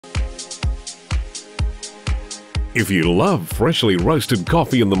If you love freshly roasted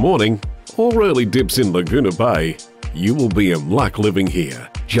coffee in the morning or early dips in Laguna Bay, you will be in luck living here,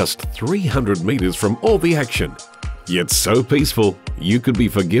 just 300 metres from all the action. Yet so peaceful, you could be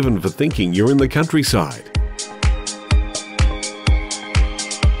forgiven for thinking you're in the countryside.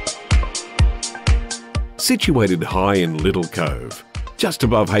 Situated high in Little Cove, just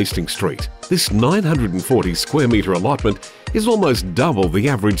above Hastings Street, this 940 square metre allotment is almost double the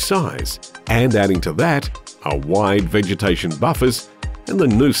average size. And adding to that, are wide vegetation buffers and the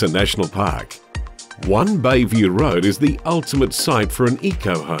Noosa National Park. One Bayview Road is the ultimate site for an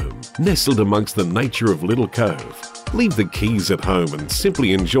eco-home, nestled amongst the nature of Little Cove. Leave the keys at home and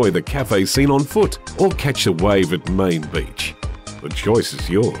simply enjoy the cafe scene on foot or catch a wave at Main Beach. The choice is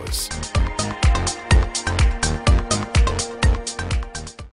yours.